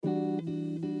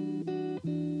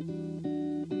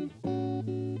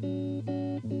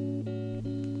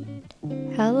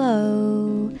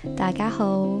Hello，大家好，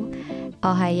我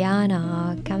係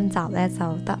Yana，今集咧就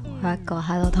得我一個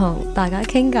喺度同大家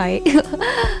傾偈。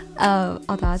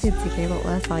我第一次自己錄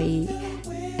啦，所以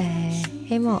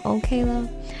希望 OK 啦。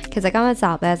其實今一集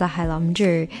咧就係諗住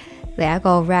嚟一個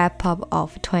wrap up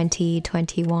of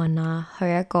 2021啦，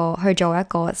去做一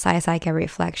個細細嘅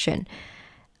reflection。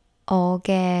我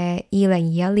嘅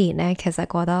2021年咧，其實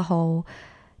過得好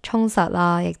充實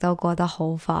啦，亦都過得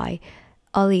好快。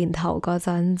我年頭嗰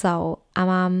陣就啱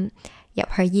啱入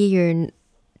去醫院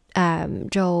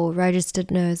做 registered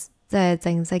nurse， 即係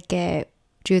正式嘅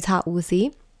註冊護士。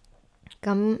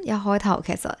咁一開頭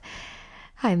其實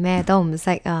係咩都唔識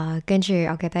啊，跟住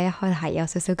我記得一開頭係有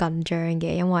少少緊張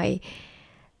嘅，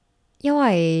因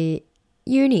為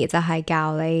uni 就係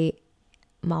教你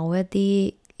某一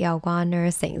啲有關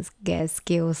nursing 嘅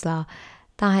skills 啦，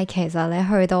但係其實你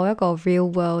去到一個 real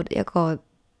world 一個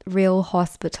real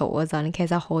hospital 嗰陣，其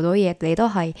實好多嘢你都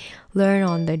係 learn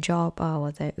on the job 啊，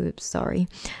或者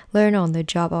learn on the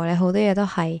job 啊，你好多嘢都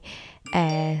係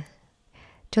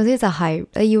總之就係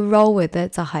你要 roll with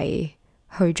it，就係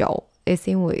去做你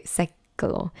先會識噶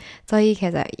咯。所以其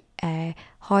實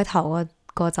開頭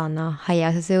嗰陣啦，係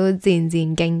有少少戰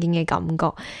戰兢兢嘅感覺，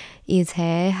而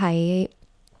且喺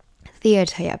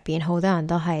theatre 入邊好多人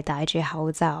都係戴住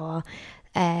口罩啊，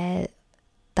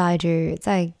戴住即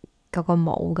係嗰個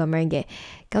帽咁樣嘅，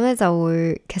咁你就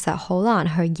會其實好難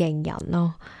去認人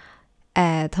咯。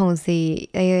同時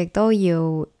你亦都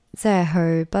要即係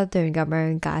去不斷咁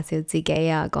樣介紹自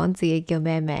己啊，講自己叫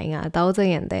咩名啊，糾正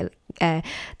人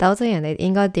哋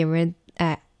應該點樣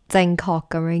正確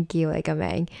咁樣叫你嘅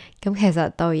名。咁其實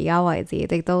到而家為止，亦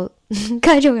都繼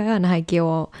續有人係叫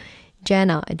我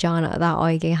Jana， 但係我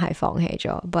已經係放棄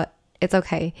咗。But it's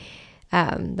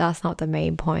okay。That's not the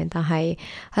main point， 但係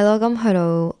係咯，咁去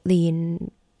到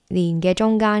年嘅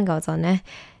中間嗰陣咧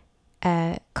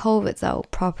，COVID 就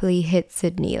properly hit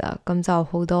Sydney 啦，咁就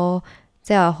好多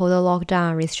即係好多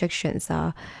lockdown restrictions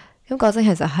啊，咁嗰陣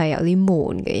其實係有啲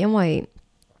悶嘅，因為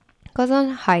嗰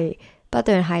陣係不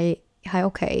斷喺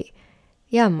屋企，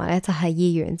一唔係咧就係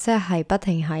醫院，即係不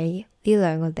停喺呢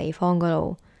兩個地方嗰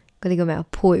度嗰啲叫咩啊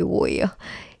徘徊啊，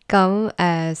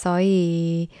咁所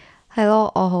以係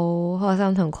咯，我好開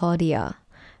心同 Claudia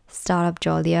start up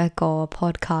咗呢一個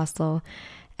podcast 咯，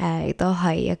亦都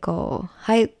係一個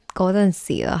喺嗰陣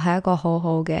時啦，係一個好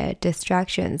好嘅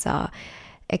distraction 啊，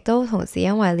亦都同時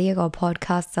因為呢一個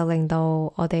podcast 就令到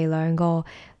我哋兩個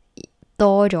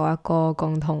多咗一個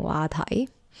共同話題。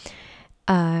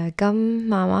咁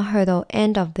慢慢去到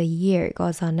end of the year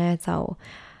嗰陣咧，就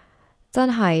真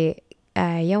係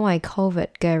因為 COVID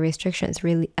嘅 restrictions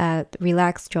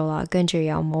relax 咗啦，跟住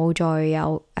又冇再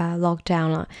有lockdown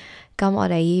啦，咁我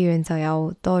哋醫院就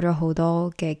有多咗好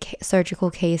多嘅 surgical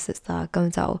cases 啦，咁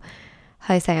就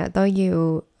係成日都要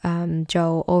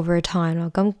做 overtime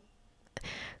咯，咁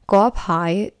嗰一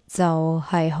排就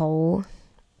係好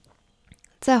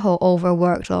即係好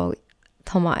overwork 咯，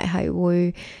同埋係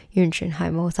會完全係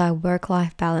冇晒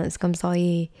work-life balance，咁所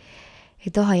以亦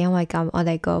都係因為咁，我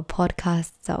哋個 podcast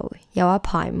就有一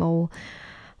排冇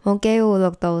機會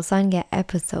錄到新嘅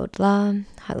episode 啦，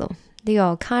係咯，呢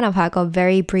個 kind of 係一個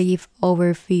very brief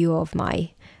overview of my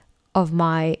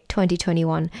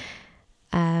 2021。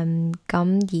咁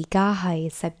而家係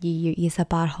12月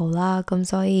28號啦，咁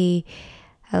所以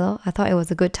係咯，I thought it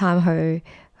was a good time 去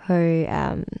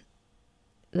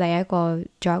嚟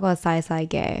做一個細細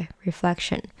嘅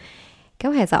reflection。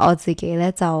咁其實我自己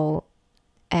咧就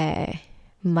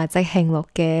唔係即興錄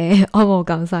嘅，我冇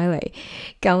咁犀利。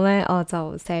咁咧我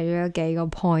就寫咗幾個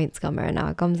points 咁樣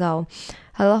啦，咁就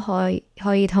係咯，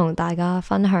可以同大家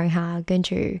分享下，跟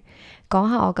住講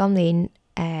下我今年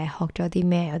學咗啲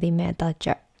咩，有啲咩得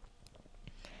着。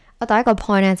我第一個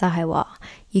point 咧就係話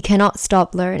You cannot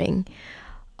stop learning。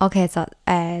我其實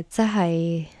即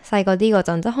係細個啲嗰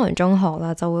陣，即係可能中學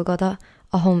啦，就會覺得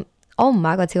我唔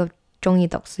係一個超級中意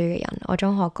讀書嘅人。我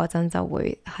中學嗰陣就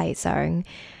會係想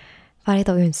快啲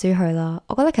讀完書去啦。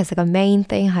我覺得其實個 main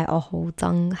thing 係我好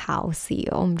憎考試，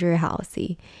我唔中意考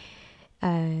試。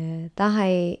但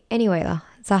係 anyway 啦，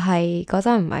就係嗰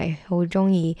陣唔係好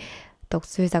中意讀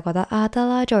書，就覺得得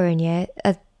啦，做完嘢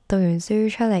讀完書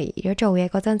出嚟，如果做嘢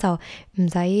嗰陣就唔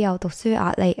使有讀書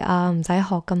壓力啊，唔使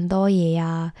學咁多嘢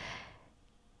啊。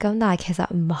咁但係其實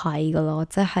唔係噶咯，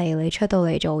即係你出到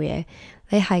嚟做嘢，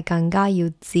你係更加要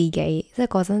自己，即係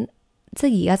嗰陣，即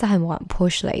係而家真係冇人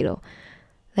push 你咯。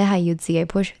你係要自己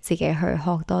push 自己去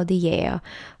學多啲嘢啊，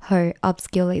去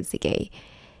upskill 你自己。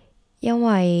因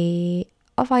為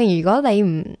我發現如果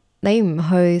你唔去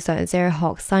嘗試去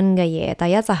學新嘅嘢，第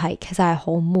一就係其實係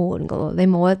好悶噶咯，你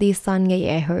冇一啲新嘅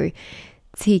嘢去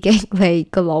刺激你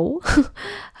個腦，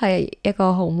係一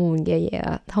個好悶嘅嘢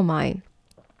啊。同埋，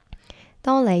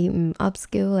當你唔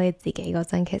upskill 你自己嗰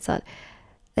陣，其實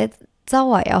你周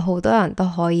圍有好多人都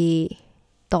可以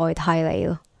代替你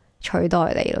咯，取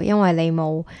代你咯，因為你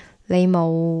冇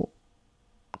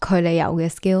佢哋有嘅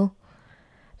skill，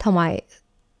 同埋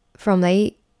from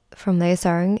你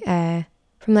想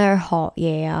from 你去學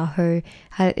嘢啊，去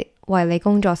係為你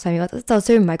工作上面，就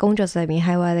算唔係工作上面，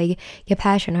係為你嘅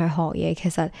passion 去學嘢，其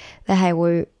實你係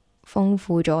會豐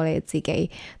富咗你自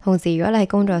己。同時，如果你喺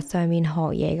工作上面學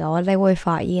嘢嘅話，你會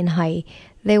發現係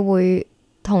你會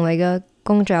同你嘅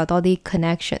工作有多啲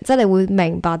connection， 即係你會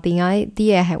明白點解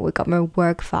啲嘢係會咁樣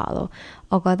work 法咯。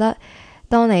我覺得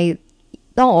當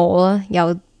我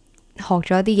有學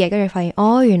咗一啲嘢，跟住發現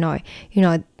原來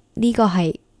呢個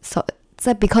係即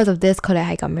係 because of this 佢哋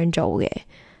係咁樣做嘅，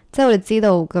即係我哋知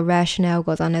道個 rationale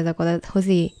嗰陣咧，就覺得好似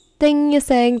叮一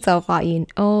聲就發現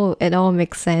it all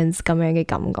makes sense 咁樣嘅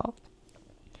感覺。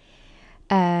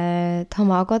同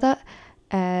埋我覺得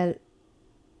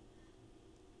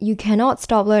you cannot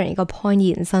stop learning 個 point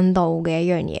延伸到嘅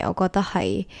一樣嘢，我覺得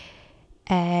係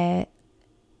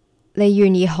你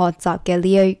願意學習嘅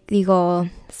呢個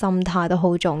心態都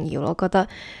好重要咯。我覺得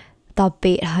特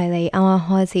別係你啱啱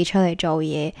開始出嚟做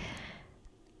嘢，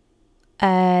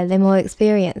你冇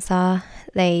experience 啊，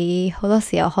你好多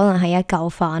時候可能係一嚿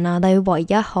飯啊，但係唯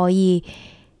一可以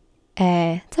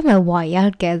即係唔係唯一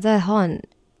嘅，即係可能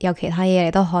有其他嘢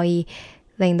你都可以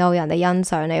令到人哋欣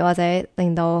賞你，或者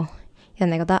令到人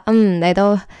哋覺得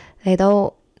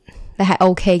你係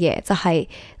OK 嘅，就係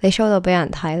你 show 到俾人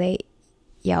睇你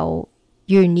有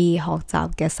願意學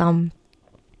習嘅心。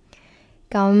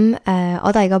咁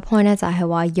我第二個 point 咧就係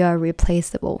話 you are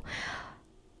replaceable。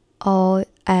我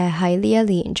喺呢一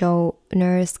年做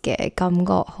nurse 嘅感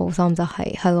覺好深，就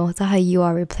係咯，就係 you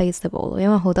are replaceable 咯。因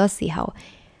為好多時候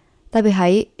特別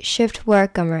喺 shift work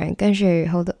咁樣，跟住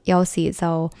有時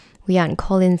就會有人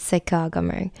call in sick 啊咁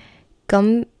樣，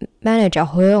咁 manager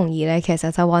好容易咧，其實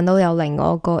就揾到有另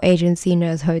外一個 agency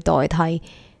nurse 去代替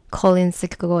call in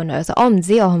sick 嗰個 nurse。我唔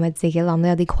知我係咪自己諗得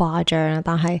有啲誇張啦，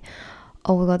但係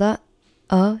我會覺得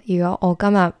如果我今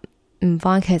日唔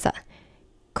返，其實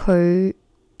佢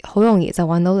好容易就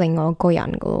揾到另外一個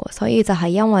人噶喎。所以就係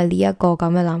因為呢一個咁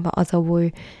嘅諗法，我就會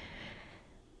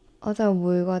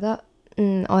覺得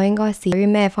我應該試於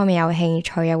咩方面有興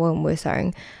趣啊，會唔會想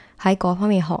喺嗰方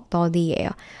面學多啲嘢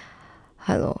啊？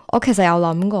係咯，我其實有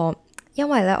諗過，因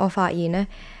為咧我發現咧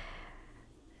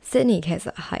Sydney 其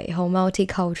實係好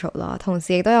multicultural 啦，同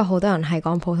時亦都有好多人係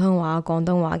講普通話、廣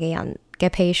東話嘅人嘅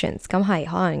patients， 咁係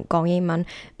可能講英文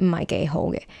唔係幾好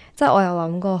嘅。即係我有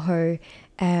諗過去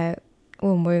會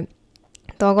唔會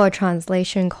多個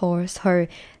translation course 去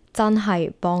真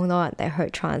係幫到人哋去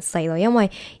translate 咯？因為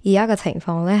而家嘅情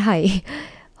況咧係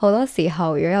好多時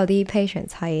候，如果有啲 patients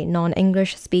係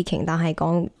non-English speaking， 但係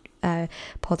講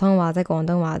普通話或者廣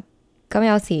東話，咁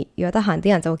有時如果得閒啲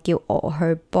人就會叫我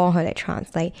去幫佢哋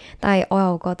translate， 但係我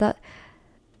又覺得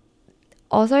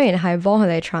我雖然係幫佢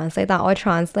哋 translate， 但我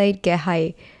translate 嘅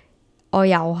係我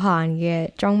有限嘅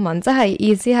中文，即係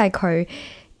意思係佢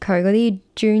嗰啲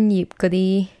專業嗰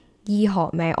啲醫學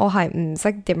名，我係唔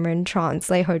識點樣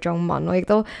translate 去中文。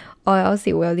我有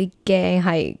時會有啲驚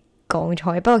係講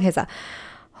錯，不過其實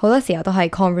好多時候都係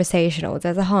conversational 即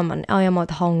係可能問有冇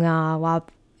痛啊，話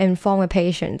inform 嘅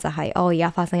patient 就係而家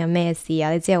發生緊咩事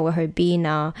啊，你之後會去邊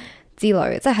啊之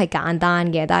類，即係簡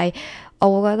單嘅。但係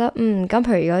我會覺得咁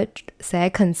譬如如果寫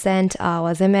consent 啊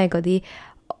或者咩嗰啲，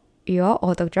如果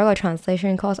我讀咗個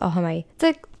translation course， 我係咪即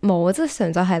係冇，即係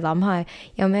純粹係諗下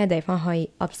有咩地方可以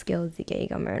upskill 自己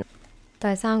咁樣。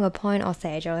第三個 point 我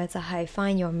寫咗咧就係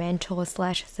find your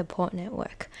mentor/support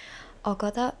network。我覺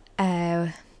得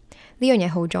呢樣嘢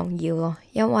好重要咯，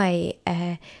因為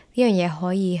呢樣嘢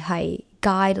可以係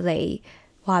guide 你，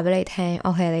話俾你聽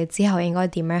OK 你之後應該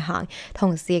點樣行，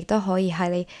同時亦都可以係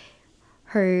你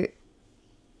去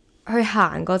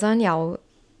行嗰陣有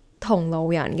同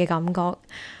路人嘅感覺。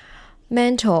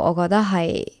mentor 我覺得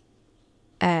係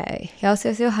有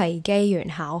少少係機緣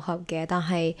巧合嘅，但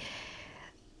係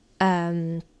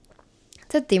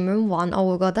即係點樣揾，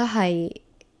我會覺得係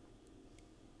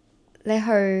你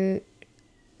去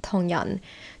同人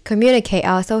communicate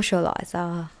啊 socialize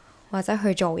啊，或者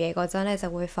去做嘢嗰陣咧，就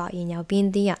會發現有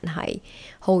邊啲人係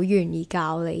好願意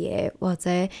教你嘢，或者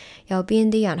有邊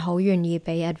啲人好願意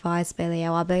俾 advice 俾你，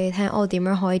又話俾你聽點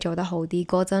樣可以做得好啲。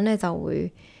嗰陣咧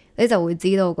你就會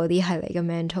知道嗰啲係你嘅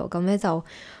mentor， 咁咧就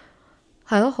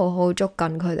係咯，好好捉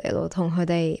緊佢哋咯，同佢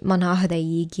哋問下佢哋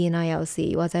意見啊，有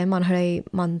時或者問佢哋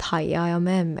問題啊，有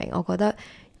咩唔明，我覺得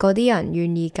嗰啲人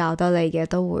願意教得你嘅，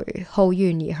都會好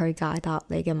願意去解答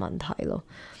你嘅問題咯。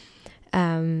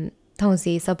同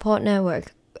時 support network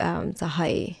就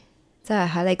係即係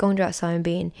喺你工作上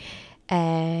邊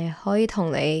可以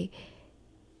同你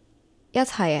一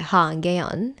齊行嘅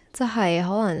人，即係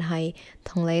可能係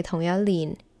同你同一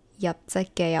年入職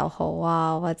嘅又好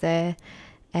啊，或者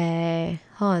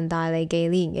可能大你幾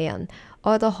年嘅人，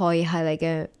我覺得都可以係你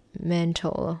嘅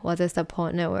mentor 咯，或者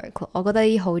support network。我覺得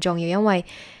呢啲好重要，因為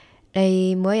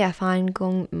你每一日返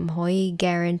工唔可以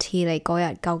guarantee 你嗰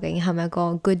日究竟係咪一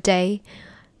個 good day。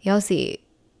有時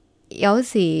有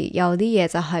啲嘢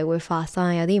就係會發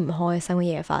生，有啲唔開心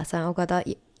嘅嘢發生。我覺得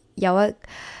有一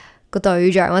個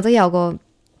對象或者有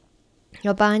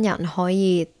班人可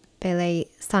以俾你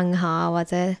呻下，或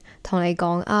者同你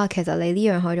講啊，其實你呢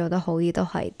樣可以做得好啲，都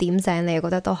係點醒你。我覺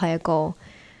得都係一個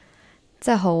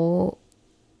即係好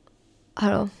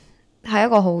係咯，係一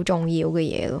個好重要嘅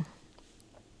嘢咯。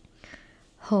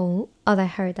好，我哋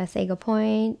去第四個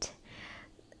point。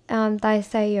第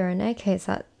四樣呢，其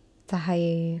實就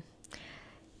係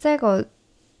即係一個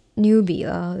newbie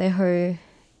啦，你去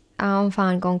啱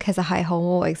返工，其實係好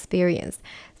冇 experience，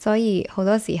所以好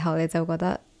多時候你就覺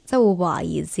得即係會懷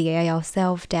疑自己有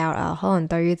self doubt 啊，可能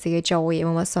對於自己做嘢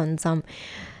冇乜信心。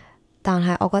但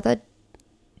係我覺得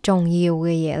重要嘅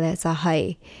嘢呢，就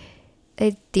係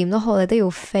你點都好，你都要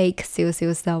fake 少少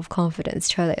self confidence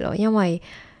出嚟咯，因為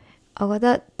我覺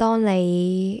得當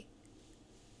你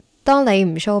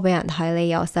唔 show 俾人睇你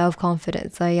有 self confidence，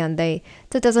所以人哋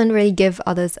即係 doesn't really give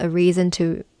others a reason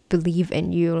to believe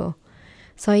in you 咯。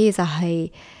所以就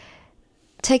係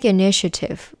take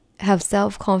initiative，have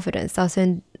self confidence， 就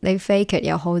算你 fake it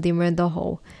又好，點樣都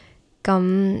好，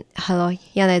咁係咯，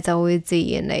人哋就會自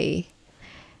然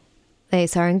嚟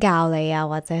想教你啊，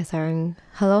或者想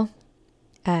係咯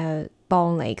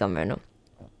幫你咁樣咯。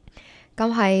咁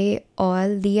喺我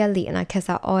呢一年啊，其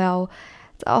實我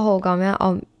好咁樣，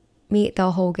我 meet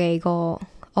到好幾個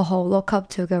我好 look up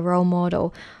to 嘅 role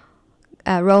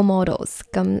models，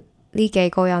咁呢幾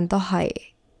個人都係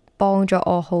幫咗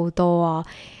我好多啊，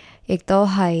亦都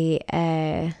係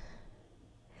係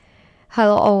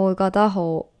咯，我會覺得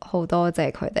好多謝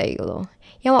佢哋㗎咯，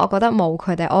因為我覺得冇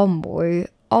佢哋，我唔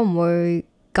會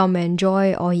咁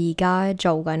enjoy 我而家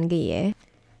做緊嘅嘢。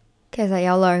其實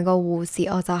有兩個護士，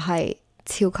我就係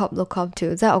超級 look up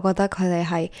to， 即係我覺得佢哋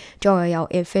係做又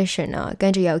efficient 啊，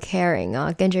跟住又 caring 啊，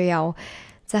跟住又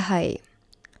即係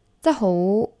好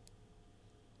唔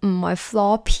係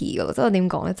floppy 㗎，即係點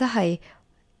講咧？即係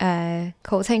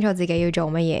好清楚自己要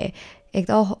做乜嘢，亦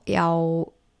都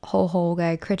有好好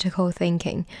嘅 critical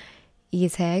thinking， 而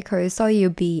且佢需要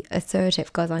be assertive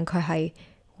嗰陣，佢係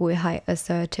會係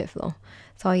assertive 咯。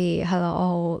所以係咯，我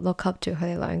好 look up to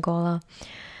佢哋兩個啦。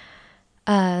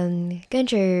跟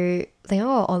住另一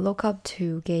個我 look up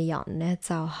to 嘅人呢，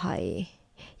就係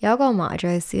有一個麻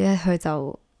醉師呢，佢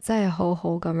就真係好好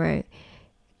咁樣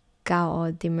教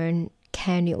我點樣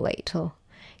cannulate 咯。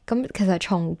咁其實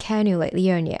從 cannulate 呢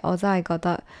樣嘢，我真係覺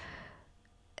得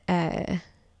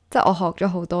即係我學咗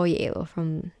好多嘢咯。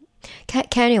from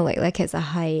cannulate 咧，其實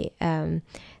係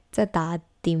即係打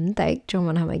點滴，中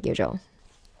文係咪叫做？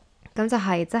咁就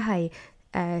係即係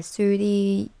輸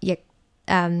啲液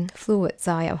fluid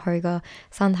就入去個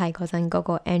身體嗰陣嗰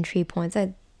個 entry point，即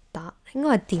係打應該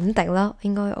係點滴啦，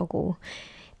應該我估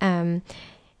係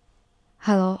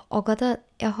咯。我覺得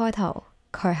一開頭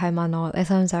佢係問我你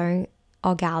想唔想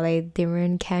我教你點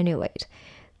樣 cannulate，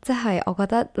 即係我覺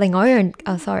得另外一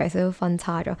樣sorry 少少分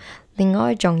叉咗。另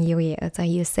外一重要嘢就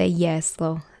係要 say yes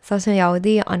咯，就算有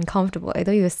啲 uncomfortable， 你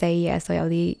都要 say yes。所以有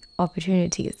啲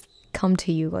opportunities come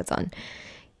to you 嗰陣，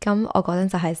咁我嗰陣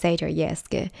就係 say 咗 yes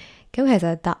嘅。咁其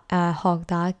實學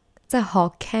即係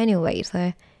學 cannulate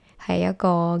咧，係一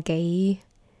個幾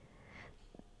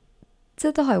即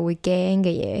係都係會驚嘅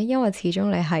嘢，因為始終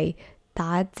你係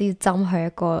打一支針去一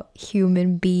個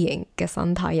human being 嘅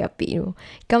身體入邊，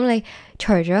咁你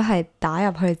除咗係打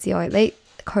入去之外，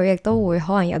佢亦都會可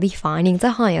能有啲反應，即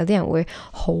係可能有啲人會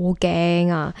好驚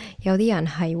啊，有啲人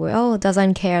係會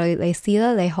doesn't care， 你試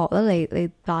啦，你學啦，你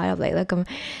打入嚟啦咁。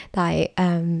但係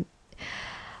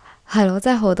係咯，即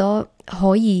係好多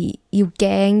可以要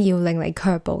驚要令你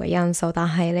卻步嘅因素，但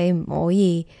係你唔可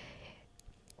以，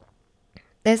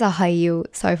你就係要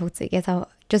說服自己就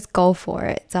just go for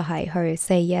it， 就係去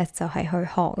say yes， 就係去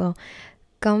學咯。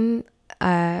咁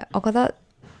我覺得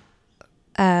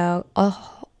我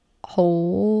好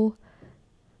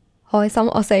開心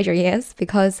我 say 咗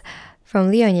yes，because from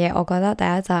呢樣嘢，我覺得第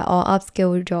一就係我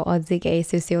upskill 咗我自己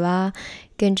少少啦，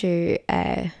跟住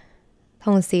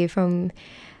同時 from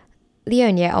呢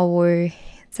樣嘢我會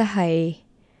即係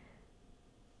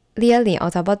呢一年我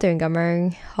就不斷咁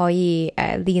樣可以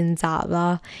練習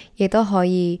啦，亦都可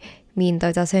以面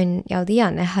對，就算有啲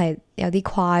人咧係有啲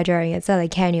誇張嘅，即係你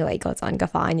cannulate 嗰陣嘅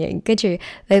反應，跟住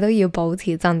你都要保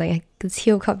持鎮定，超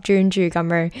級專注咁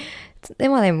樣，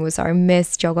因為你唔會想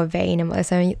miss 咗個 vein 啊嘛，你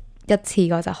想一次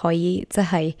過就可以即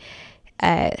係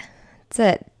即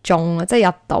係中啊，即係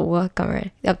入到啊咁樣，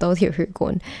入到條血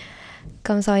管，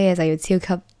咁所以就要超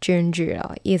級專注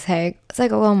啦，而且即係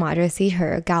嗰個麻醉師除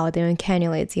咗教我點樣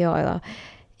cannulate 之外啦，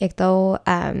亦都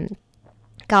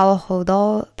教我好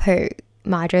多，譬如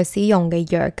麻醉師用嘅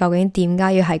藥究竟點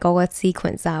解要係嗰個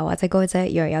sequence 啊，或者嗰隻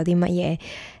藥有啲乜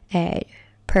嘢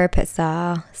purpose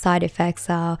啊 side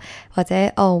effects 啊，或者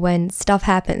when stuff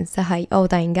happens 即係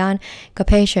突然間個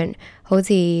patient 好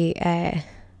似喐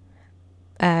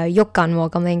緊喎，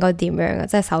咁你應該點樣啊？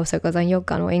即係手術嗰陣喐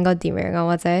緊喎，應該點樣啊？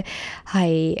或者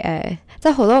係即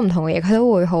係好多唔同嘅嘢，佢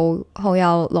都會好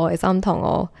有耐心同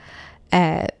我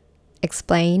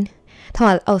explain。同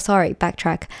埋sorry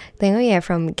backtrack， 另一樣嘢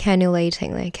from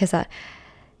cannulating 咧，其實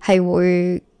係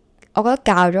會，我覺得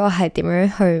教咗我係點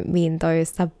樣去面對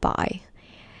失敗，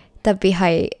特別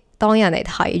係當人哋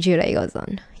睇住你嗰陣，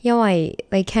因為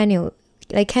你 cannulate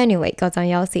嗰陣，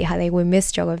有時係你會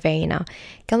miss 咗個 vein 啊，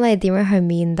咁你點樣去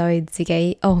面對自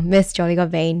己miss 咗呢個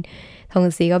vein，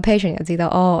 同時個 patient 又知道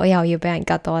我又要俾人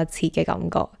吉多一次嘅感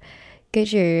覺，跟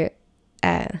住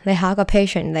你下一個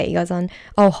patient 嚟嗰陣，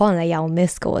可能你又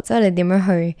miss 嘅喎，即係你點樣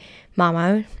去慢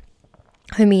慢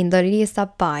去面對呢啲失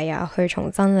敗啊，去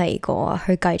重新嚟過啊，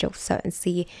去繼續嘗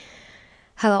試，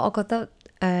係咯，我覺得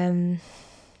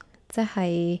即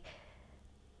係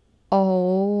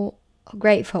我好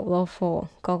grateful 咯 for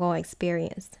嗰個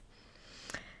experience。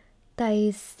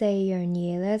第四樣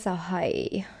嘢咧就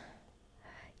係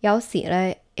有時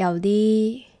咧有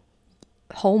啲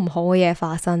好唔好嘅嘢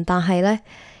發生，但係咧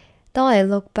當你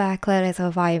look back 咧，你就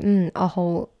會發現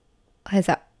我其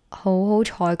實好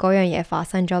彩嗰樣嘢發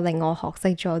生咗，令我學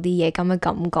識咗啲嘢咁嘅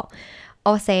感覺。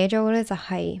我寫咗嘅咧就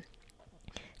係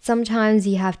Sometimes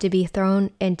you have to be thrown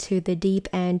into the deep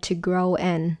end to grow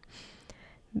and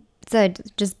即係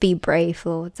just be brave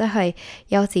咯，即係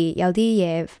有時有啲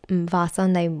嘢唔發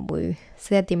生，你唔會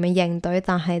識得點樣應對，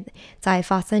但係就係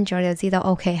發生咗，你就知道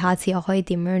OK， 下次我可以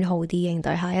點樣好啲應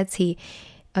對，下一次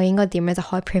我應該點樣就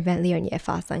可以 prevent 呢樣嘢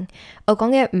發生。我講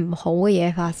嘅唔好嘅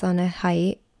嘢發生咧，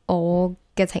喺我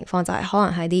嘅情況就係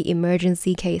可能係啲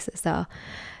emergency cases 啊，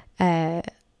係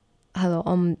咯，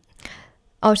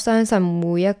我相信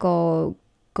每一個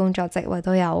工作職位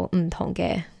都有唔同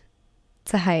嘅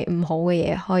即係唔好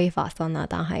嘅嘢可以發生啦，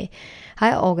但係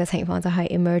喺我嘅情況就係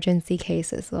emergency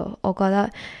cases 咯。我覺得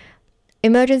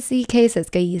emergency cases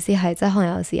嘅意思係即係可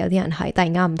能有時有啲人係突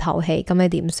然間唔透氣，咁你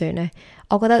點算呢？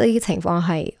我覺得呢啲情況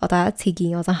係我第一次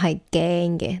見嗰陣係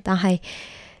驚嘅，但係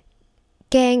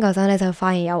驚嗰陣你就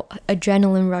發現有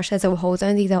adrenaline rush， 你就會好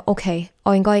想知道 OK，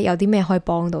 我應該有啲咩可以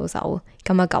幫到手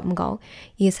咁嘅感覺。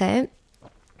而且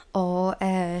我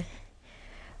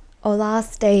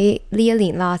last day 呢一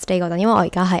年 last day 嗰陣，因為我而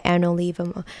家係 annual leave 啊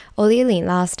嘛，我呢一年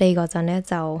last day 嗰陣咧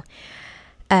就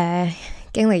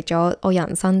經歷咗我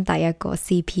人生第一個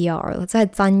CPR 咯，即係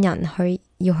真人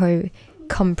要去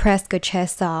compress 個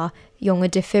chest 啊，用個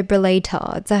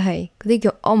defibrillator， 即係嗰啲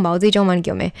叫我唔係好知中文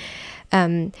叫咩，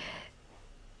係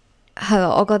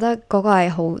咯，我覺得嗰個係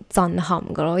好震撼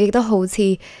噶咯，亦都好似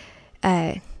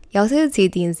有少少似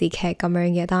電視劇咁樣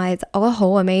嘅，但係我覺得好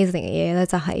amazing 嘅嘢咧，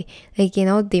就係你見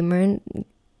到點樣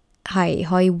係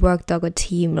可以 work 到個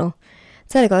team 咯，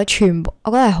即係你覺得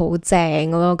我覺得係好正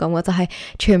嗰個感覺，就係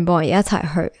全部人一齊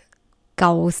去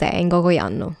救醒嗰個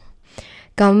人咯。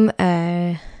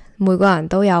咁每個人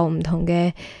都有唔同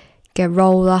嘅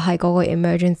role 啦，喺嗰個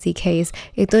emergency case，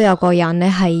 亦都有個人咧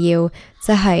係要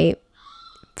即係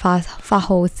發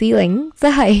號施令，即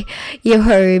係要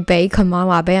去俾 command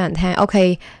話俾人聽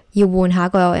OK， 要換下一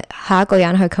個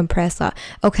人去 compress 啊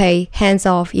OK， hands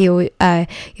off， 要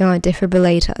用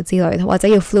defibrillator 之類，或者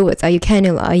要 fluid 就要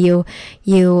cannula， 要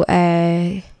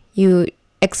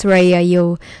X-ray 啊，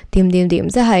要點，即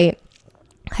係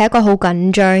喺一個好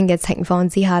緊張嘅情況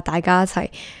之下，大家一齊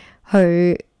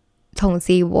去同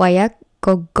時為一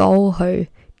個 goal 去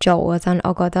做嗰陣，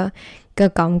我覺得嘅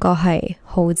感覺係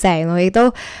好正咯。亦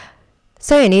都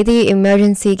雖然呢啲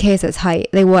emergency cases 係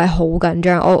你會係好緊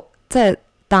張，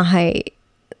但係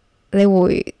你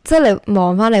會即係你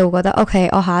望翻，你會覺得 OK，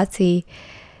 我下一次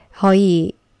可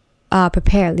以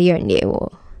prepare 呢樣嘢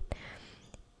喎。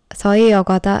所以我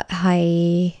覺得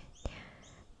係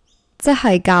即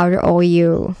係教咗我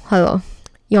要係咯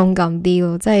勇敢啲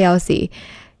咯，即係有時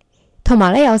同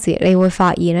埋咧，有時你會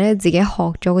發現咧自己學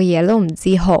咗嘅嘢都唔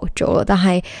知學咗，但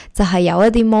係就係有一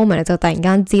啲 moment 你就突然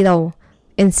間知道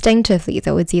instinctively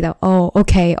就會知道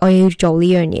OK， 我要做呢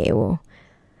樣嘢喎。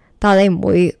但係你唔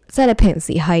會，即係你平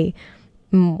時係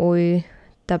唔會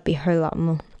特別去諗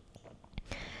咯。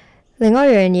另外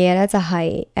一樣嘢咧就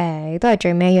係都係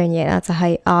最尾一樣嘢啦，就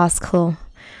係 ask 咯。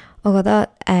我覺得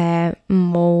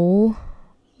唔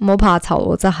好怕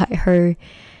醜，就係去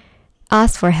ask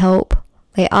for help。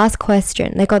你 ask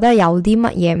question， 你覺得有啲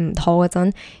乜嘢唔妥嗰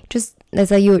陣，just 你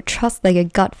就要 trust 你嘅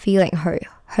gut feeling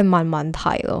去問問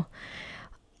題咯。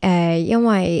因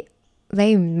為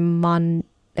你唔問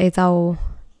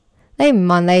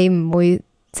你唔會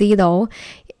知道。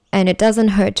And it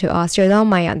doesn't hurt to ask， 最多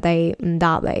問人哋唔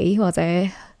答你，或者係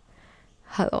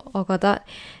咯，我覺得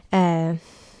問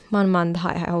問題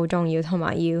係好重要，同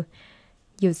埋要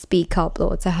speak up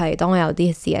咯，即係當有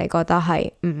啲事你覺得係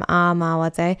唔啱啊，或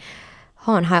者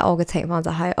可能喺我嘅情況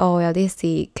就係有啲事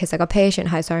其實個 patient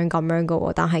係想咁樣噶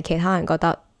喎，但係其他人覺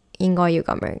得應該要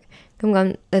咁樣，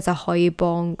咁你就可以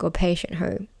幫個 patient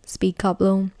去 speak up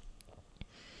咯。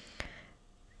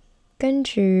跟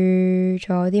住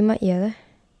仲有啲乜嘢呢？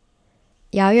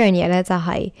有一樣嘢咧，就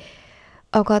係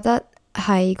我覺得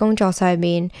喺工作上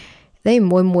面，你唔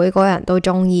會每個人都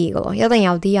中意噶咯，一定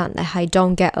有啲人你係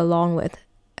don't get along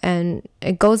with，and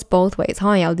it goes both ways。可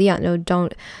能有啲人都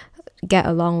don't get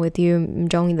along with you， 唔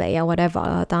中意你啊 whatever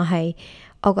啦。但係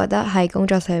我覺得喺工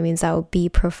作上面就 be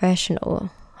professional 咯。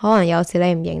可能有時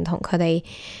你唔認同佢哋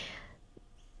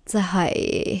即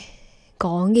係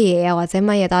講嘅嘢啊，或者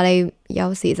乜嘢，但係你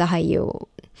有時就係要。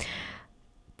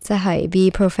即係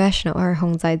be professional 去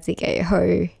控制自己，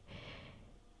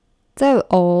即係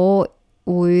我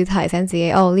會提醒自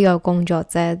己，呢個工作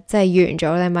啫，即係完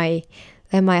咗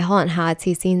你咪可能下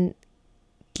次先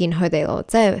見佢哋咯，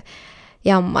即係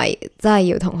又唔係真係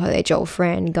要同佢哋做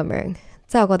friend 咁樣。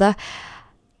即係我覺得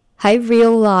喺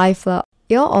real life 啦，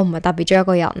如果我唔係特別中意一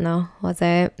個人啦，或者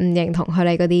唔認同佢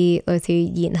哋嗰啲類似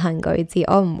言行舉止，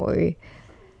我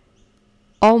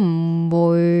唔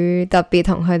會特別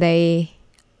同佢哋。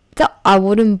即係 I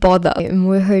wouldn't bother， 唔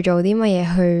會去做啲乜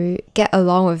嘢去 get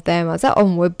along with them 啊！即係我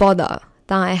唔會 bother，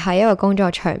 但係喺一個工作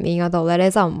場面嗰度咧，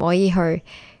你就唔可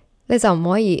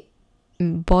以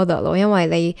唔 bother 咯，因為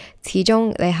你始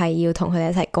終你係要同佢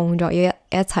哋一齊工作，要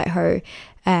一齊去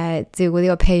照顧呢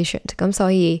個 patient， 咁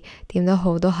所以點都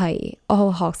好都係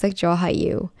我學識咗係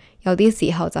要有啲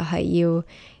時候就係要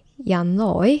忍耐，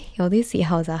有啲時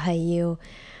候就係要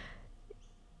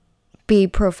be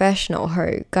professional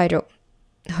去繼續。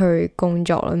去工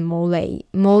作啦，唔好理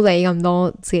咁多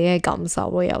自己嘅感受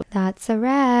咯。又 That's a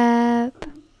wrap。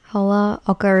好啦，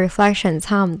我嘅 reflection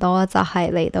差唔多就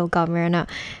係嚟到咁樣啦。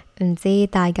唔知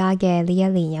大家嘅呢一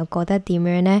年又過得點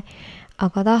樣呢？我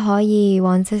覺得可以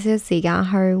搵少少時間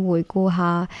去回顧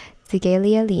下自己呢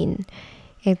一年，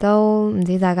亦都唔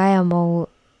知大家有冇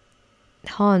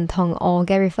可能同我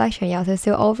嘅 reflection 有少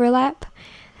少 overlap。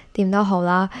點都好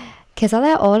啦，其實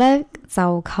呢，我呢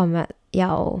就琴日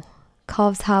由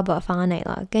Coffs Harbour 翻嚟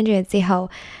啦，跟住之後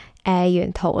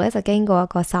沿途咧就經過一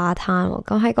個沙灘喎，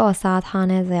咁喺嗰個沙灘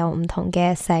咧就有唔同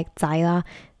嘅石仔啦，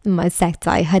唔係石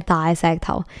仔係大石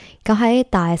頭，咁喺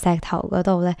大石頭嗰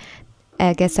度咧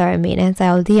嘅上面咧就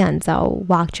有啲人就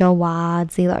畫咗畫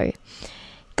之類，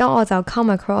咁我就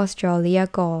come across 咗呢一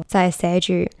個就係寫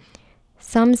住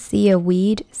Some see a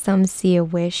weed, some see a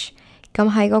wish， 咁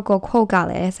喺嗰個 quote 隔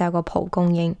離咧就有個蒲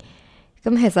公英，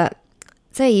咁其實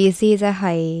即係意思即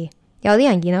係。有啲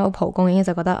人見到蒲公英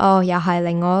就覺得又係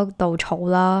另外一道草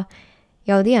啦，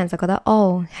有啲人就覺得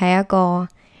係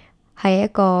一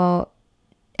個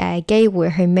機會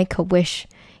去 make a wish，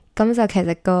 咁就其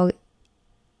實個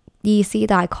意思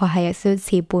大概係有少少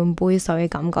似半杯水嘅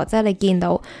感覺，即係你見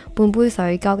到半杯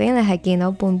水，究竟你係見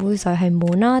到半杯水係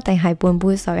滿啦，定係半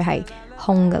杯水係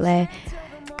空嘅呢？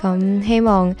咁希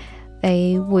望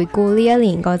你回顧呢一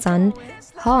年嗰陣，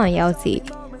可能有時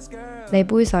你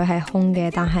杯水係空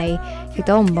嘅，但係亦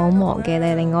都唔好忘記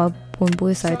你另外半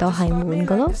杯水都係滿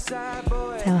嘅咯，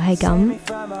就係咁。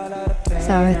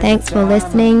So thanks for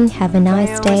listening. Have a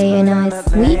nice day, a nice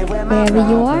week, wherever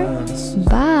you are.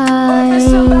 Bye.